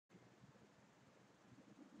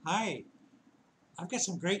Hi, I've got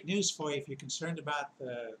some great news for you if you're concerned about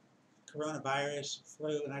the coronavirus,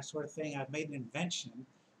 flu, and that sort of thing. I've made an invention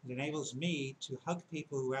that enables me to hug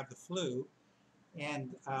people who have the flu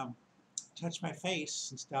and touch my face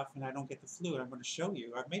and stuff, and I don't get the flu. And I'm going to show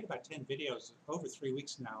you. I've made about 10 videos over 3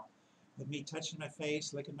 weeks now of me touching my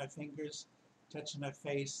face, licking my fingers, touching my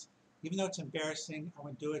face. Even though it's embarrassing, I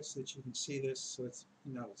want to do it so that you can see this, so it's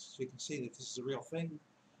so you can see that this is a real thing.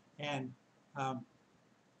 And um,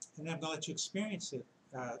 and I'm gonna let you experience it.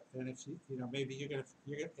 And if maybe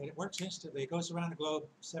and it works instantly. It goes around the globe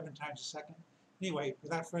 7 times a second. Anyway,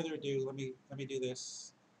 without further ado, let me do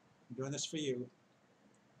this. I'm doing this for you.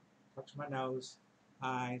 Touch my nose,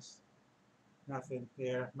 eyes, nothing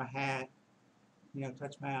there. My hat,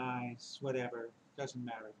 touch my eyes, whatever. Doesn't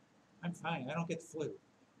matter. I'm fine. I don't get the flu.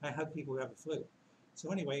 I hug people who have the flu.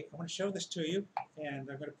 So anyway, I want to show this to you, and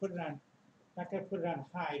I'm going to put it on. Not going to put it on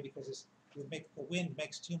high because the wind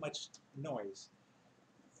makes too much noise.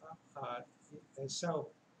 Uh, and so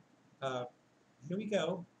uh, here we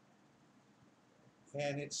go.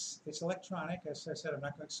 And it's electronic. As I said, I'm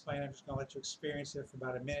not going to explain. I'm just going to let you experience it for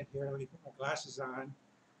about a minute here. Let me put my glasses on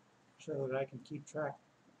so that I can keep track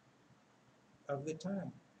of the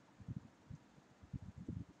time.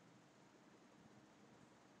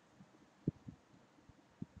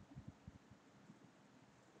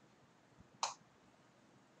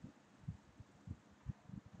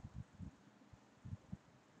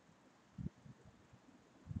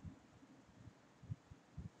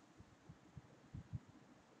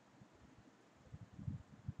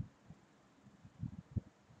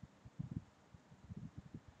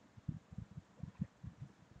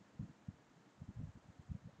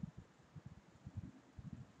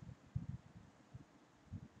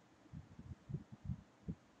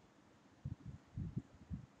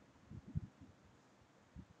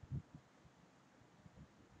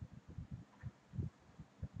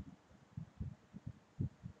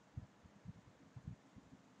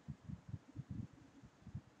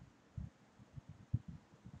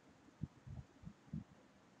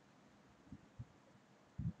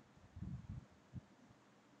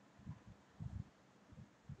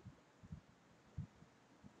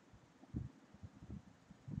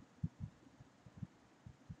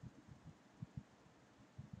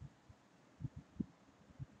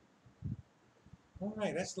 All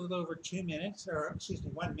right, that's a little over 2 minutes, or excuse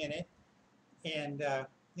me, 1 minute. And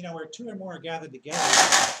where two or more are gathered together.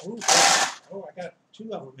 Ooh, oh, I got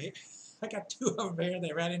two of them here. I got two of them here.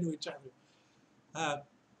 They ran into each other. Uh,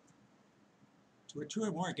 where two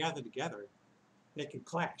or more are gathered together, they can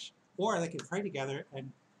clash, or they can pray together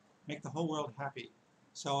and make the whole world happy.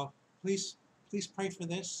 So please pray for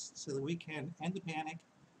this so that we can end the panic.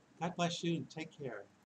 God bless you and take care.